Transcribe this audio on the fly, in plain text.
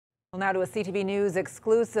Well, now to a CTV News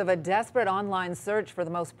exclusive. A desperate online search for the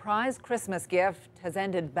most prized Christmas gift has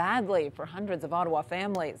ended badly for hundreds of Ottawa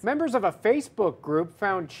families. Members of a Facebook group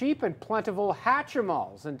found cheap and plentiful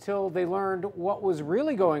Hatchimals until they learned what was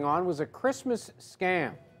really going on was a Christmas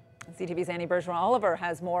scam. CTV's Annie Bergeron-Oliver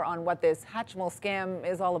has more on what this Hatchimal scam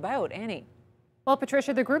is all about. Annie. Well,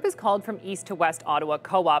 Patricia, the group is called From East to West Ottawa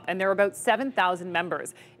Co-op, and there are about 7,000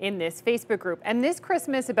 members in this Facebook group. And this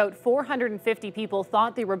Christmas, about 450 people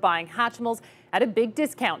thought they were buying Hatchimals at a big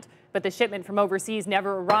discount. But the shipment from overseas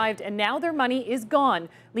never arrived, and now their money is gone,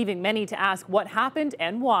 leaving many to ask what happened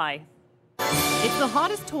and why. It's the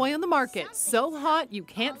hottest toy on the market, so hot you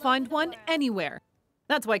can't find one anywhere.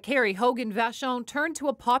 That's why Carrie Hogan-Vachon turned to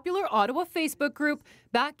a popular Ottawa Facebook group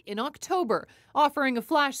back in October, offering a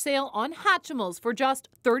flash sale on Hatchimals for just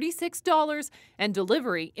 $36 and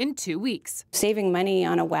delivery in 2 weeks. Saving money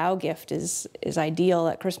on a wow gift is ideal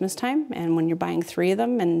at Christmas time, and when you're buying 3 of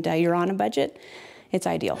them and you're on a budget, it's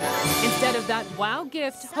ideal. Instead of that wow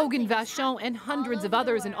gift, Hogan-Vachon and hundreds of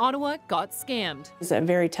others in Ottawa got scammed. It's a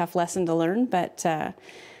very tough lesson to learn, but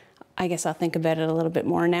I guess I'll think about it a little bit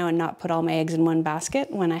more now and not put all my eggs in one basket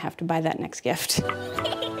when I have to buy that next gift.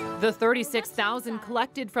 The $36,000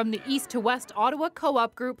 collected from the East to West Ottawa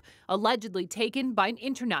Co-op group, allegedly taken by an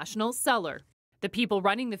international seller. The people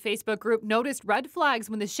running the Facebook group noticed red flags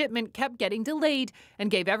when the shipment kept getting delayed and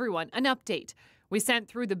gave everyone an update. We sent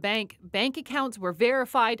through the bank accounts were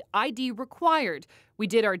verified, ID required. We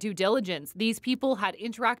did our due diligence. These people had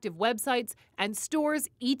interactive websites and stores,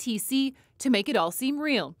 etc., to make it all seem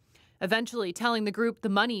real. Eventually telling the group the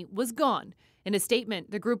money was gone. In a statement,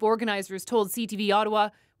 the group organizers told CTV Ottawa,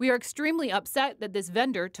 "We are extremely upset that this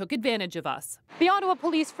vendor took advantage of us." The Ottawa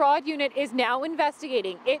Police Fraud Unit is now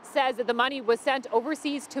investigating. It says that the money was sent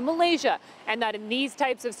overseas to Malaysia and that in these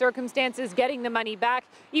types of circumstances, getting the money back,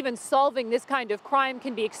 even solving this kind of crime,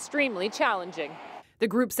 can be extremely challenging. The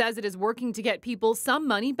group says it is working to get people some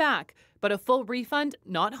money back, but a full refund,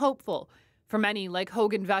 not hopeful. For many, like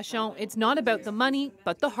Hogan-Vachon, it's not about the money,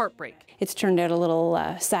 but the heartbreak. It's turned out a little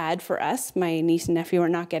sad for us. My niece and nephew are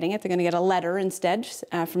not getting it. They're going to get a letter instead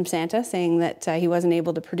from Santa saying that he wasn't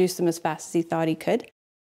able to produce them as fast as he thought he could.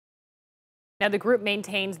 Now, the group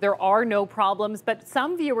maintains there are no problems, but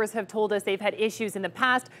some viewers have told us they've had issues in the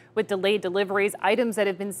past with delayed deliveries, items that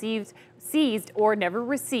have been seized or never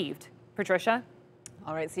received. Patricia?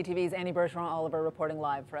 All right, CTV's Annie Bergeron-Oliver reporting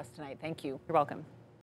live for us tonight. Thank you. You're welcome.